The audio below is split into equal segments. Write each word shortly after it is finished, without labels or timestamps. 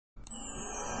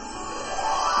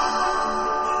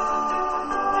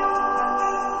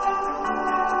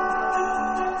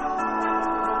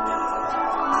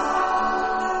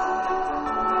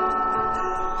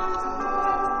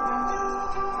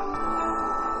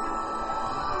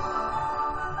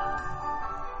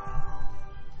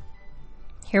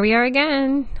Here we are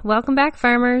again. Welcome back,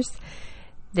 farmers.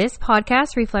 This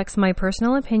podcast reflects my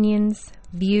personal opinions,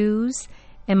 views,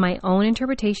 and my own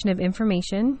interpretation of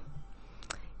information,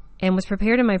 and was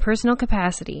prepared in my personal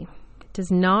capacity. It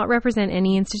does not represent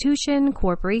any institution,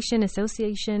 corporation,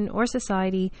 association, or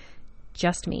society,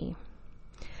 just me.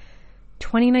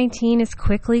 2019 is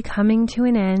quickly coming to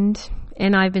an end,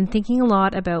 and I've been thinking a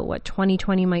lot about what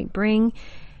 2020 might bring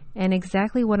and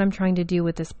exactly what I'm trying to do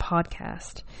with this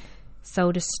podcast.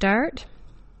 So to start,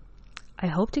 I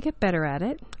hope to get better at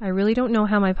it. I really don't know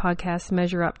how my podcasts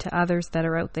measure up to others that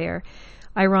are out there.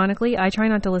 Ironically, I try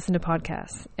not to listen to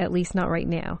podcasts, at least not right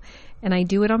now. And I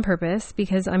do it on purpose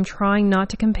because I'm trying not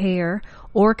to compare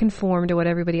or conform to what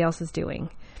everybody else is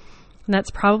doing. And that's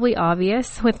probably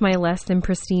obvious with my less than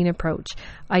pristine approach.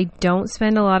 I don't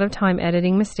spend a lot of time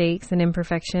editing mistakes and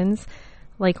imperfections,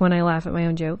 like when I laugh at my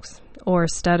own jokes, or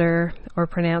stutter, or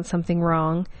pronounce something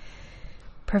wrong.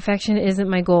 Perfection isn't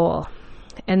my goal.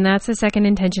 And that's the second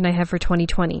intention I have for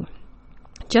 2020.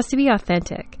 Just to be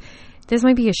authentic. This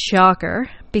might be a shocker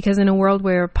because in a world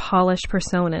where polished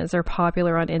personas are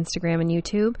popular on Instagram and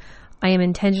YouTube, I am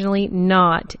intentionally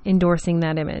not endorsing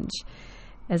that image.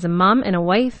 As a mom and a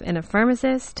wife and a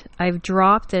pharmacist, I've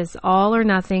dropped this all or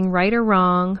nothing, right or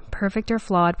wrong, perfect or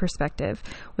flawed perspective,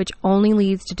 which only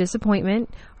leads to disappointment,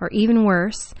 or even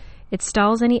worse, it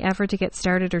stalls any effort to get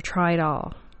started or try at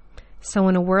all. So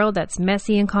in a world that's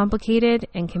messy and complicated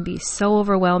and can be so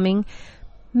overwhelming,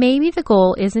 maybe the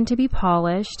goal isn't to be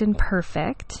polished and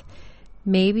perfect.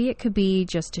 Maybe it could be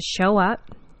just to show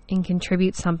up and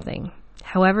contribute something,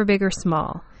 however big or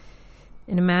small.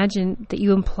 And imagine that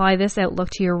you apply this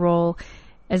outlook to your role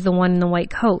as the one in the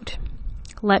white coat.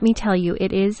 Let me tell you,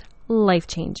 it is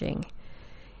life-changing.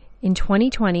 In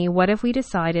 2020, what if we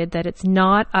decided that it's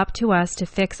not up to us to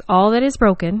fix all that is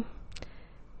broken,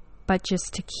 but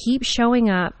just to keep showing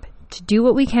up, to do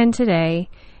what we can today,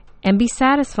 and be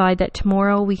satisfied that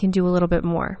tomorrow we can do a little bit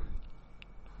more.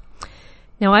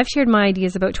 Now, I've shared my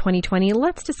ideas about 2020.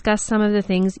 Let's discuss some of the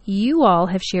things you all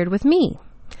have shared with me.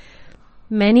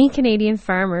 Many Canadian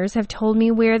farmers have told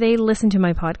me where they listen to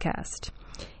my podcast.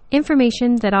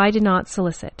 Information that I did not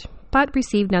solicit, but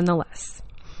received nonetheless.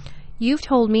 You've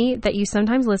told me that you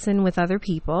sometimes listen with other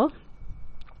people.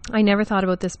 I never thought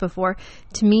about this before.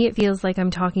 To me, it feels like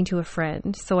I'm talking to a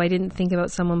friend, so I didn't think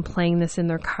about someone playing this in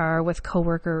their car with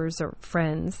coworkers or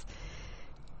friends.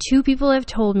 2 people have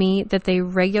told me that they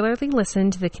regularly listen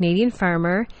to the Canadian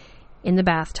Farmer in the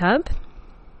bathtub.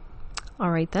 All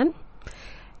right then.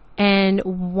 And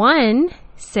one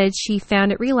said she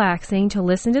found it relaxing to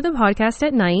listen to the podcast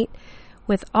at night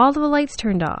with all of the lights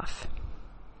turned off.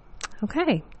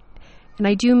 Okay. And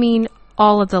I do mean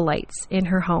all of the lights in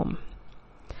her home.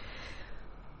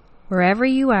 Wherever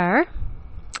you are,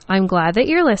 I'm glad that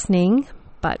you're listening,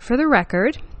 but for the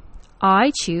record,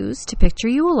 I choose to picture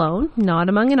you alone, not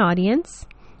among an audience,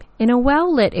 in a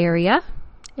well-lit area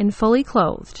and fully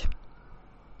clothed.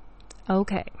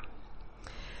 Okay.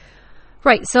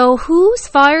 Right, so who's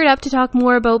fired up to talk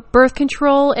more about birth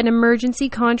control and emergency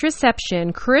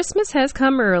contraception? Christmas has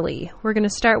come early. We're going to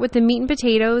start with the meat and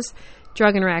potatoes,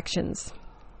 drug interactions.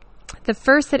 The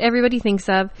first that everybody thinks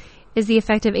of is the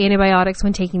effect of antibiotics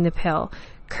when taking the pill.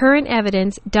 Current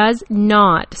evidence does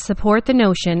not support the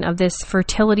notion of this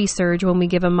fertility surge when we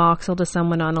give a Moxil to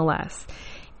someone on a less.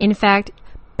 In fact,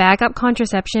 backup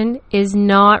contraception is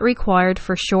not required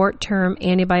for short-term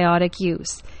antibiotic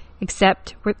use,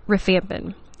 except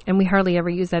rifampin, and we hardly ever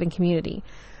use that in community.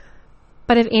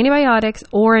 But if antibiotics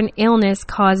or an illness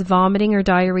cause vomiting or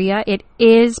diarrhea, it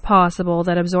is possible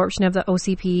that absorption of the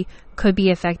OCP could be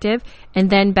effective, and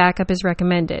then backup is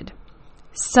recommended.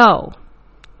 So,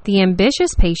 the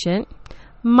ambitious patient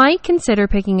might consider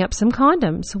picking up some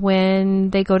condoms when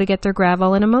they go to get their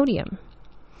Gravol and Imodium.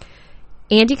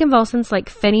 Anticonvulsants like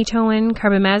phenytoin,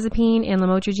 carbamazepine, and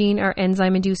lamotrigine are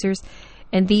enzyme inducers,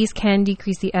 and these can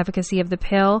decrease the efficacy of the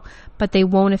pill, but they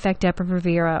won't affect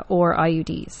Depo-Provera or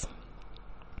IUDs.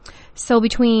 So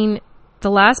between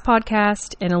the last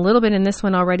podcast and a little bit in this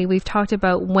one already, we've talked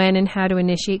about when and how to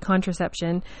initiate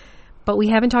contraception, but we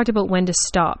haven't talked about when to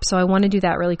stop, so I want to do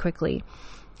that really quickly.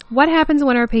 What happens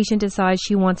when our patient decides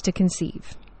she wants to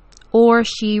conceive or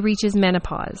she reaches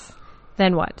menopause?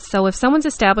 Then what? So if someone's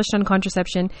established on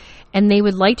contraception and they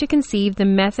would like to conceive, the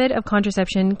method of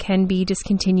contraception can be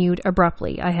discontinued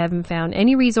abruptly. I haven't found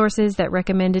any resources that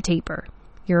recommend a taper.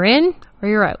 You're in or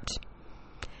you're out.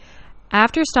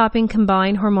 After stopping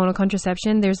combined hormonal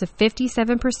contraception, there's a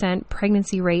 57%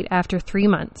 pregnancy rate after 3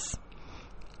 months.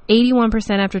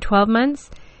 81% after 12 months,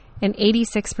 and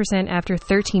 86% after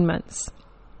 13 months.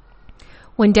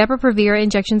 When Depo-Provera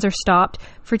injections are stopped,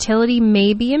 fertility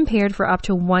may be impaired for up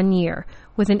to 1 year,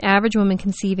 with an average woman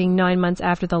conceiving 9 months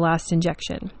after the last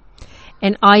injection.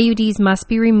 And IUDs must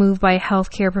be removed by a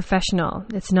healthcare professional.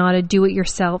 It's not a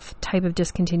do-it-yourself type of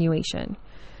discontinuation.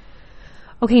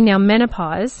 Okay, now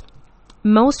menopause.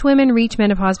 Most women reach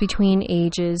menopause between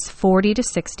ages 40 to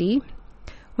 60,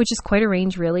 which is quite a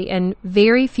range really, and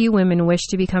very few women wish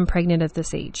to become pregnant at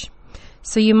this age.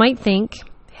 So you might think,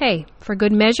 hey, for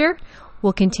good measure,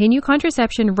 we'll continue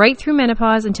contraception right through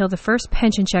menopause until the first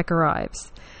pension check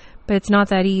arrives. But it's not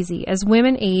that easy. As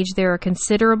women age, there are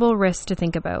considerable risks to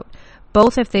think about,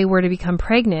 both if they were to become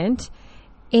pregnant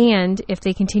and if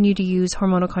they continue to use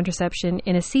hormonal contraception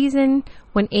in a season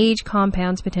when age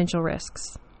compounds potential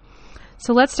risks.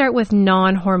 So let's start with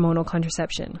non-hormonal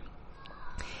contraception.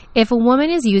 If a woman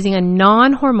is using a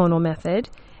non-hormonal method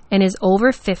and is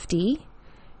over 50,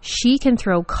 she can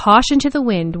throw caution to the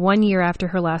wind 1 year after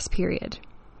her last period.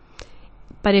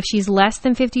 But if she's less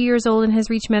than 50 years old and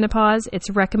has reached menopause, it's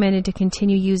recommended to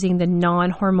continue using the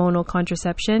non-hormonal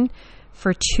contraception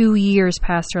for 2 years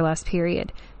past her last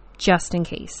period, just in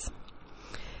case.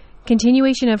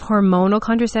 Continuation of hormonal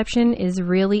contraception is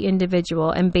really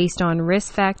individual and based on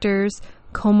risk factors,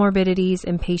 comorbidities,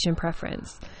 and patient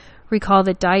preference. Recall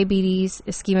that diabetes,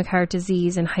 ischemic heart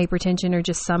disease, and hypertension are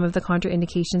just some of the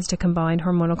contraindications to combined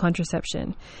hormonal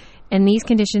contraception. And these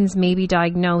conditions may be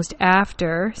diagnosed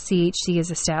after CHC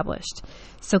is established.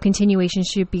 So continuation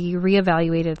should be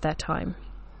reevaluated at that time.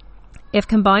 If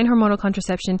combined hormonal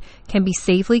contraception can be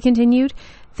safely continued,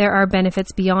 there are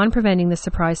benefits beyond preventing the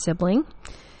surprise sibling.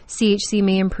 CHC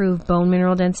may improve bone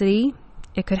mineral density.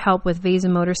 It could help with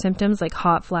vasomotor symptoms like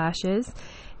hot flashes.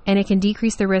 And it can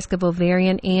decrease the risk of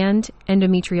ovarian and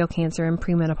endometrial cancer in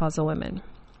premenopausal women.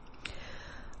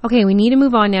 Okay, we need to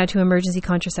move on now to emergency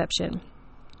contraception.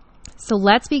 So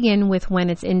let's begin with when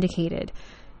it's indicated.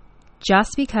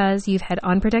 Just because you've had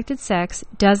unprotected sex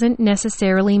doesn't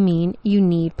necessarily mean you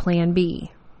need Plan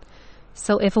B.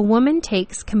 So if a woman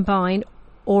takes combined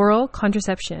oral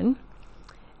contraception,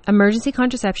 emergency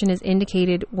contraception is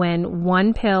indicated when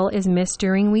 1 pill is missed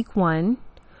during week 1,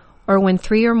 or when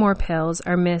 3 or more pills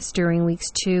are missed during weeks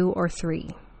 2 or 3.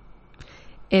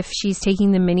 If she's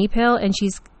taking the mini pill and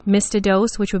she's missed a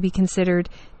dose, which would be considered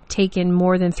taken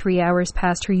more than 3 hours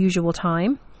past her usual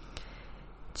time,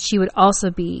 she would also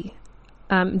be,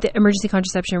 the emergency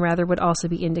contraception would also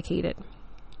be indicated.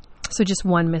 So just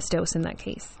 1 missed dose in that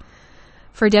case.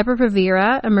 For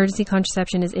Depo-Provera, emergency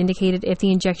contraception is indicated if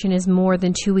the injection is more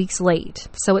than 2 weeks late.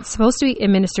 So it's supposed to be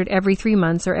administered every 3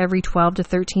 months or every 12 to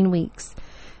 13 weeks.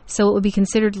 So it would be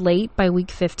considered late by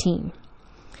week 15.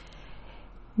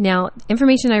 Now,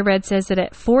 information I read says that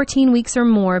at 14 weeks or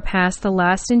more past the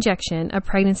last injection, a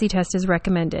pregnancy test is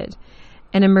recommended.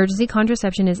 And emergency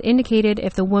contraception is indicated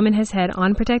if the woman has had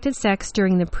unprotected sex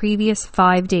during the previous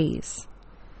 5 days.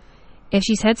 If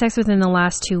she's had sex within the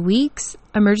last 2 weeks,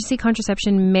 emergency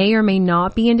contraception may or may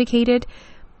not be indicated,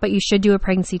 but you should do a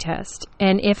pregnancy test.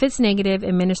 And if it's negative,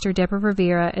 administer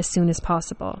Depo-Provera as soon as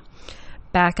possible.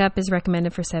 Backup is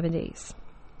recommended for 7 days.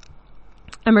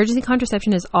 Emergency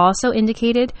contraception is also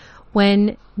indicated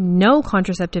when no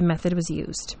contraceptive method was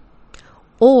used,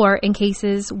 or in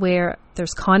cases where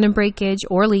there's condom breakage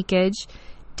or leakage,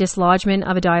 dislodgement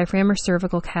of a diaphragm or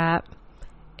cervical cap,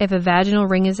 if a vaginal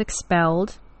ring is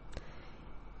expelled,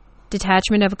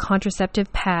 detachment of a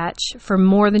contraceptive patch for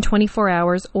more than 24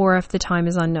 hours or if the time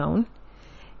is unknown,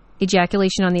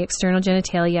 ejaculation on the external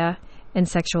genitalia, and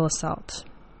sexual assault.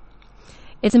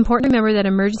 It's important to remember that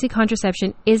emergency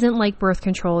contraception isn't like birth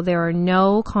control. There are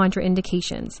no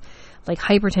contraindications, like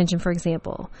hypertension, for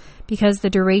example, because the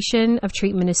duration of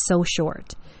treatment is so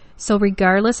short. So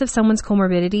regardless of someone's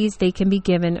comorbidities, they can be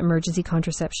given emergency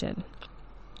contraception.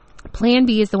 Plan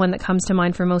B is the one that comes to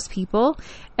mind for most people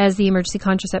as the emergency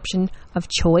contraception of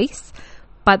choice,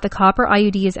 but the copper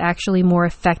IUD is actually more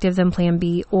effective than Plan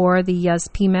B or the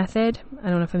YUZP method.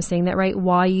 I don't know if I'm saying that right,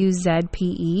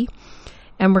 YUZPE.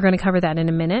 And we're going to cover that in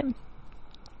a minute.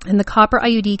 And the copper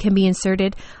IUD can be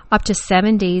inserted up to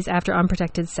 7 days after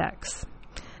unprotected sex.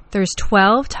 There's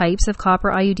 12 types of copper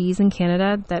IUDs in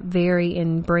Canada that vary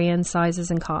in brand,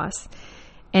 sizes, and costs.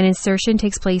 And insertion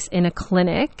takes place in a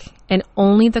clinic, and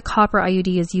only the copper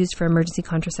IUD is used for emergency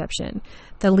contraception.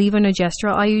 The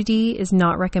levonorgestrel IUD is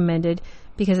not recommended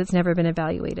because it's never been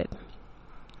evaluated.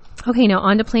 Okay, now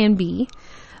on to Plan B.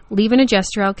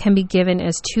 Levonorgestrel can be given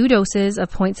as 2 doses of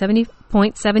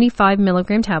 0.75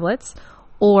 milligram tablets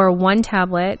or 1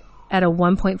 tablet at a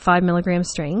 1.5 milligram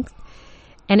strength.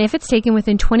 And if it's taken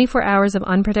within 24 hours of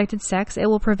unprotected sex, it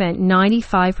will prevent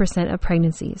 95% of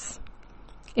pregnancies.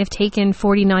 If taken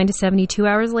 49 to 72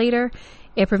 hours later,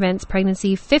 It prevents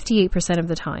pregnancy 58% of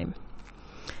the time.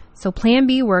 So Plan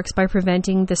B works by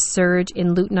preventing the surge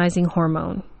in luteinizing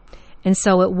hormone. And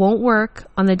so it won't work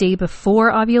on the day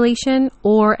before ovulation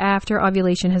or after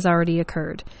ovulation has already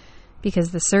occurred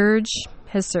because the surge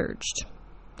has surged.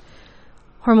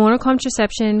 Hormonal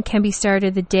contraception can be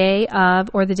started the day of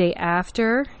or the day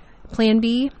after Plan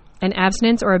B, and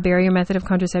abstinence or a barrier method of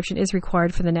contraception is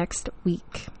required for the next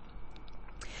week.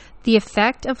 The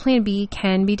effect of Plan B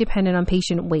can be dependent on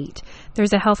patient weight.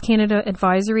 There's a Health Canada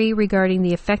advisory regarding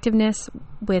the effectiveness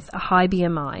with a high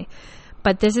BMI,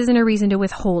 but this isn't a reason to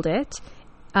withhold it,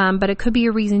 but it could be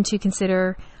a reason to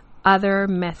consider other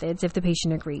methods if the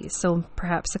patient agrees, so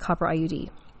perhaps a copper IUD.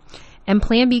 And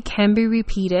Plan B can be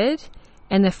repeated,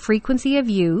 and the frequency of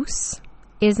use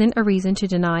isn't a reason to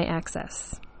deny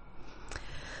access.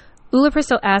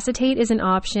 Ulipristal acetate is an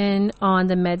option on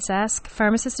the MedSask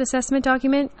pharmacist assessment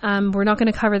document. We're not going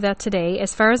to cover that today.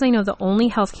 As far as I know, the only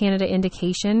Health Canada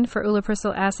indication for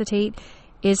ulipristal acetate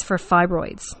is for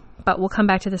fibroids, but we'll come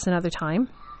back to this another time.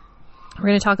 We're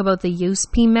going to talk about the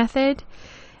USP method.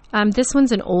 This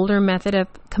one's an older method of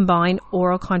combined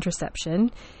oral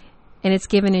contraception, and it's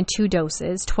given in 2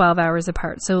 doses, 12 hours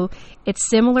apart. So it's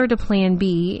similar to Plan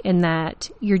B in that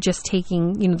you're just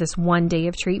taking, this 1 day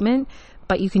of treatment,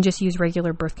 but you can just use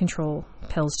regular birth control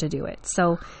pills to do it.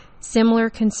 So similar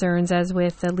concerns as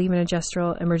with the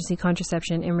levonorgestrel emergency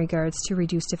contraception in regards to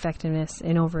reduced effectiveness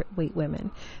in overweight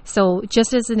women. So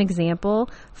just as an example,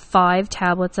 5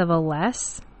 tablets of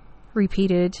Alesse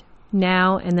repeated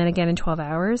now and then again in 12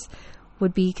 hours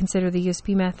would be considered the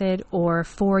USP method, or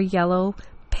 4 yellow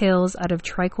pills out of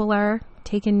Triquilar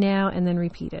taken now and then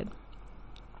repeated.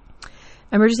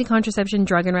 Emergency contraception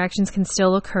drug interactions can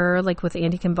still occur, like with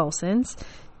anticonvulsants,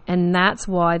 and that's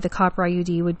why the copper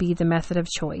IUD would be the method of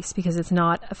choice, because it's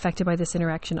not affected by this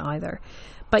interaction either.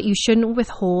 But you shouldn't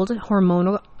withhold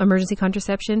hormonal emergency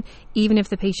contraception, even if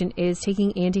the patient is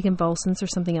taking anticonvulsants or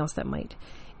something else that might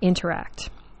interact.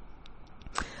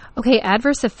 Okay,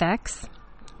 adverse effects.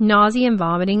 Nausea and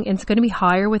vomiting, and it's going to be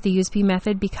higher with the USP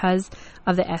method because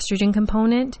of the estrogen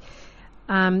component.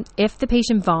 If the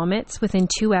patient vomits within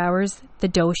 2 hours, the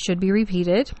dose should be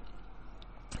repeated.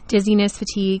 Dizziness,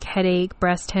 fatigue, headache,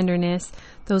 breast tenderness,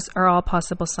 those are all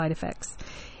possible side effects.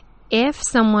 If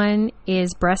someone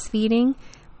is breastfeeding,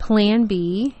 Plan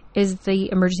B is the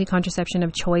emergency contraception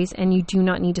of choice, and you do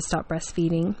not need to stop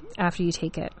breastfeeding after you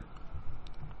take it.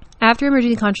 After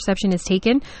emergency contraception is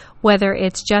taken, whether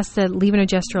it's just the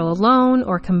levonorgestrel alone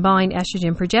or combined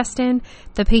estrogen-progestin,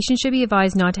 the patient should be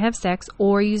advised not to have sex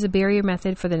or use a barrier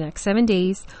method for the next 7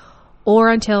 days or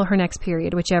until her next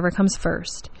period, whichever comes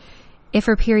first. If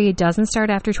her period doesn't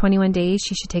start after 21 days,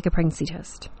 she should take a pregnancy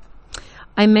test.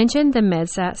 I mentioned the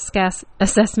MedSask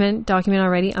assessment document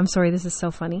already. I'm sorry, this is so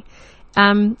funny.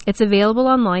 It's available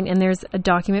online, and there's a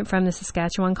document from the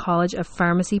Saskatchewan College of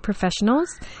Pharmacy Professionals.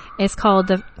 It's called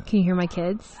can you hear my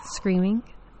kids screaming?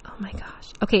 Oh my gosh.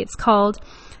 Okay, it's called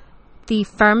the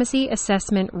Pharmacy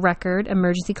Assessment Record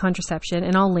Emergency Contraception,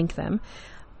 and I'll link them.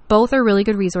 Both are really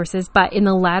good resources, but in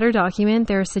the latter document,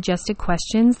 there are suggested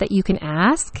questions that you can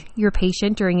ask your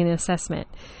patient during an assessment.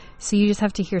 So you just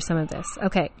have to hear some of this.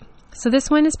 Okay, so this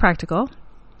one is practical.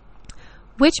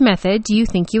 Which method do you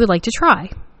think you would like to try?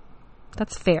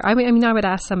 That's fair. I mean, I would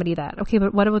ask somebody that. Okay,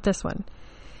 but what about this one?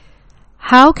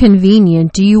 How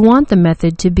convenient do you want the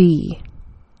method to be?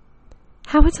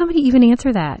 How would somebody even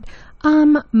answer that?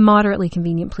 Moderately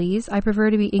convenient, please. I prefer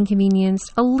to be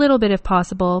inconvenienced a little bit if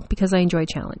possible because I enjoy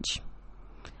challenge.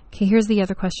 Okay, here's the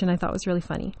other question I thought was really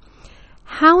funny.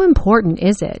 How important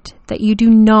is it that you do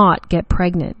not get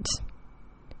pregnant?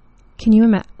 Can you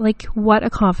imagine? Like, what a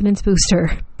confidence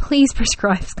booster. Please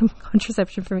prescribe some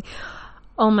contraception for me.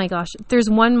 Oh my gosh. There's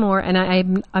one more, and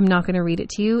I'm not going to read it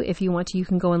to you. If you want to, you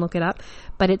can go and look it up.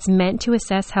 But it's meant to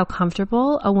assess how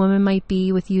comfortable a woman might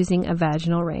be with using a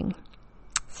vaginal ring.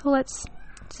 So let's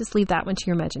just leave that one to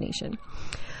your imagination.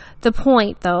 The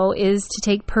point, though, is to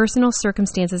take personal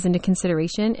circumstances into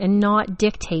consideration and not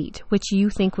dictate which you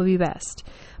think would be best,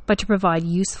 but to provide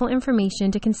useful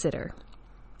information to consider.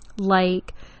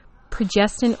 Like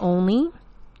progestin only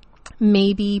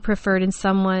may be preferred in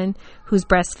someone who's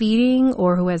breastfeeding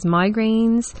or who has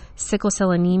migraines, sickle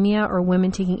cell anemia, or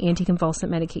women taking anticonvulsant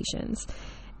medications.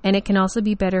 And it can also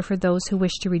be better for those who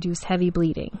wish to reduce heavy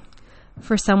bleeding.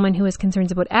 For someone who has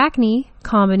concerns about acne,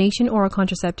 combination oral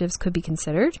contraceptives could be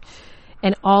considered,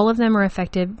 and all of them are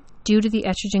effective due to the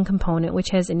estrogen component, which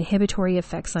has inhibitory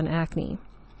effects on acne.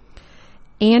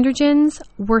 Androgens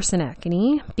worsen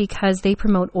acne because they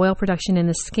promote oil production in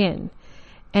the skin,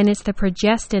 and it's the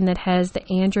progestin that has the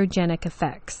androgenic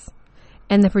effects.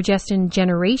 and the progestin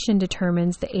generation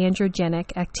determines the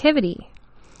androgenic activity.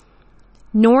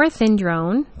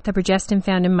 Norethindrone, the progestin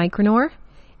found in Micronor,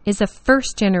 is a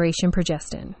first-generation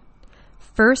progestin.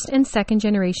 First and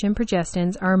second-generation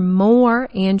progestins are more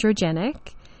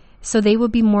androgenic, so they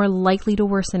would be more likely to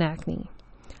worsen acne.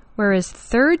 Whereas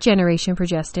third-generation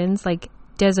progestins, like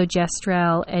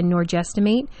desogestrel and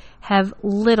norgestimate, have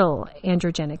little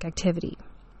androgenic activity.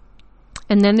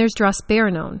 And then there's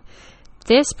drospirenone.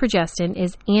 This progestin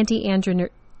is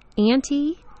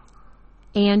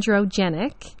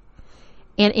anti-androgenic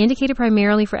and indicated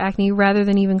primarily for acne rather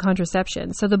than even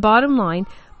contraception. So the bottom line,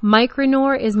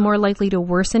 Micronor is more likely to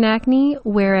worsen acne,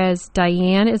 whereas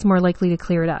Diane is more likely to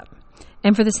clear it up.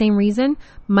 And for the same reason,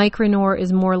 Micronor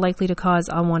is more likely to cause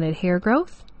unwanted hair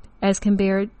growth as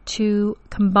compared to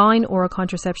combined oral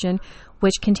contraception,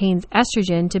 which contains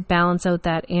estrogen to balance out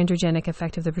that androgenic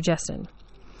effect of the progestin.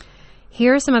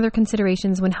 Here are some other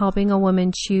considerations when helping a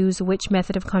woman choose which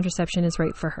method of contraception is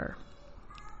right for her.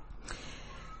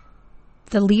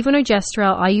 The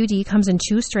levonorgestrel IUD comes in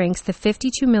 2 strengths. The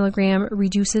 52 milligram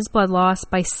reduces blood loss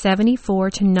by 74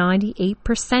 to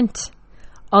 98%.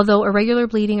 Although irregular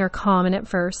bleeding are common at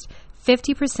first,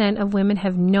 50% of women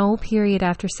have no period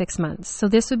after 6 months. So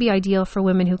this would be ideal for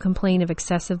women who complain of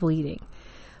excessive bleeding.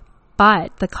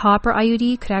 But the copper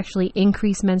IUD could actually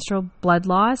increase menstrual blood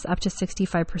loss up to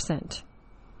 65%.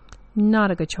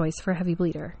 Not a good choice for a heavy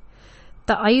bleeder.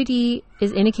 The IUD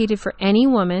is indicated for any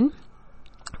woman,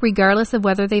 regardless of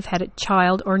whether they've had a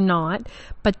child or not,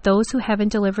 but those who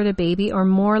haven't delivered a baby are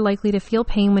more likely to feel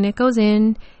pain when it goes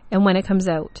in and when it comes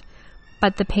out.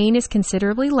 But the pain is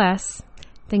considerably less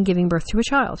than giving birth to a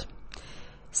child.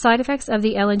 Side effects of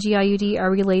the LNG IUD are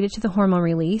related to the hormone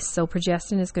release, so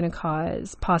progestin is going to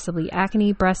cause possibly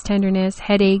acne, breast tenderness,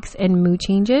 headaches, and mood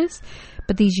changes,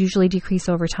 but these usually decrease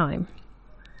over time.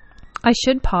 I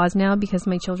should pause now because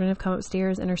my children have come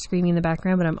upstairs and are screaming in the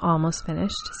background, but I'm almost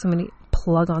finished, so I'm going to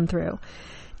plug on through.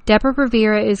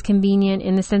 Depo-Provera is convenient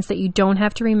in the sense that you don't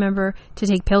have to remember to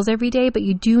take pills every day, but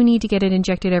you do need to get it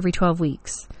injected every 12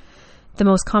 weeks. The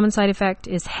most common side effect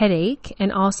is headache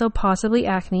and also possibly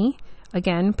acne,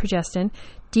 again, progestin,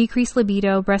 decreased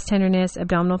libido, breast tenderness,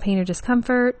 abdominal pain or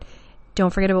discomfort.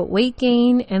 Don't forget about weight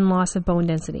gain and loss of bone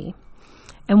density.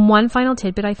 And one final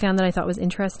tidbit I found that I thought was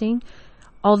interesting.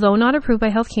 Although not approved by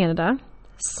Health Canada,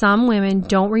 some women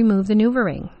don't remove the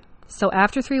NuvaRing. So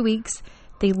after 3 weeks,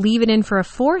 they leave it in for a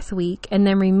 4th week and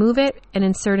then remove it and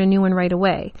insert a new one right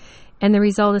away. And the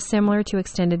result is similar to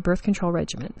extended birth control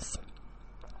regimens.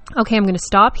 Okay, I'm going to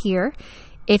stop here.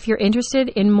 If you're interested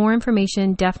in more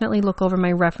information, definitely look over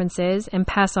my references and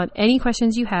pass on any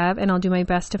questions you have, and I'll do my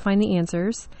best to find the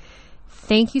answers.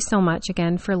 Thank you so much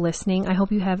again for listening. I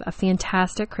hope you have a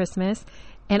fantastic Christmas,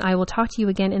 and I will talk to you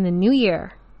again in the new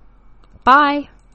year. Bye!